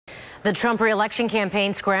The Trump re-election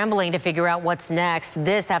campaign scrambling to figure out what's next.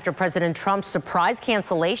 This after President Trump's surprise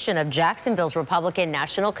cancellation of Jacksonville's Republican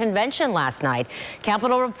National Convention last night.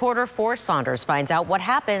 Capitol reporter Forrest Saunders finds out what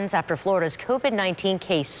happens after Florida's COVID-19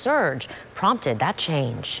 case surge prompted that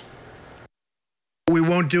change. We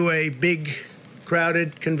won't do a big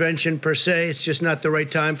crowded convention per se. It's just not the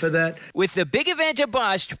right time for that. With the big event a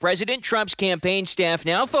bust, President Trump's campaign staff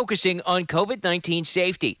now focusing on COVID-19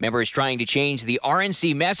 safety. Members trying to change the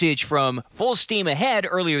RNC message from full steam ahead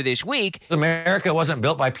earlier this week. America wasn't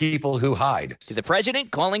built by people who hide. To the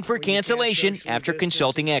president calling for cancellation after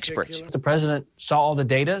consulting experts. The president saw all the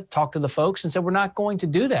data, talked to the folks, and said, we're not going to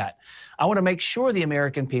do that. I want to make sure the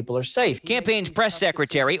American people are safe. Campaign's press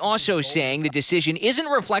secretary also saying the decision isn't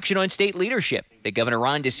a reflection on state leadership. That Governor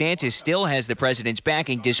Ron DeSantis still has the president's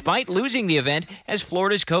backing despite losing the event as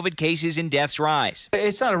Florida's COVID cases and deaths rise.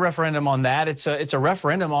 It's not a referendum on that. It's a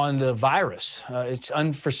referendum on the virus. It's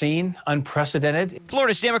unforeseen, unprecedented.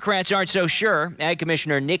 Florida's Democrats aren't so sure. Ag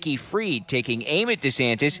Commissioner Nikki Fried taking aim at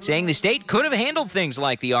DeSantis, saying the state could have handled things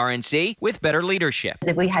like the RNC with better leadership.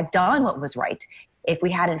 If we had done what was right, if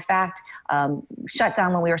we had, in fact, shut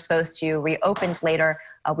down when we were supposed to, reopened later,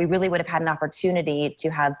 we really would have had an opportunity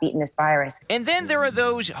to have beaten this virus. And then there are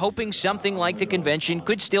those hoping something like the convention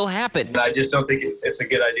could still happen. I just don't think it's a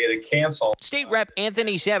good idea to cancel. State Rep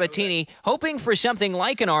Anthony Sabatini hoping for something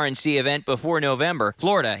like an RNC event before November.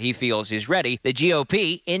 Florida, he feels, is ready. The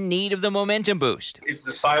GOP in need of the momentum boost. It's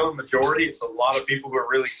the silent majority. It's a lot of people who are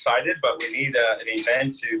really excited, but we need an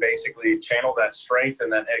event to basically channel that strength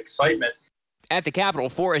and that excitement. At the Capitol,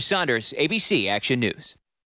 Forrest Saunders, ABC Action News.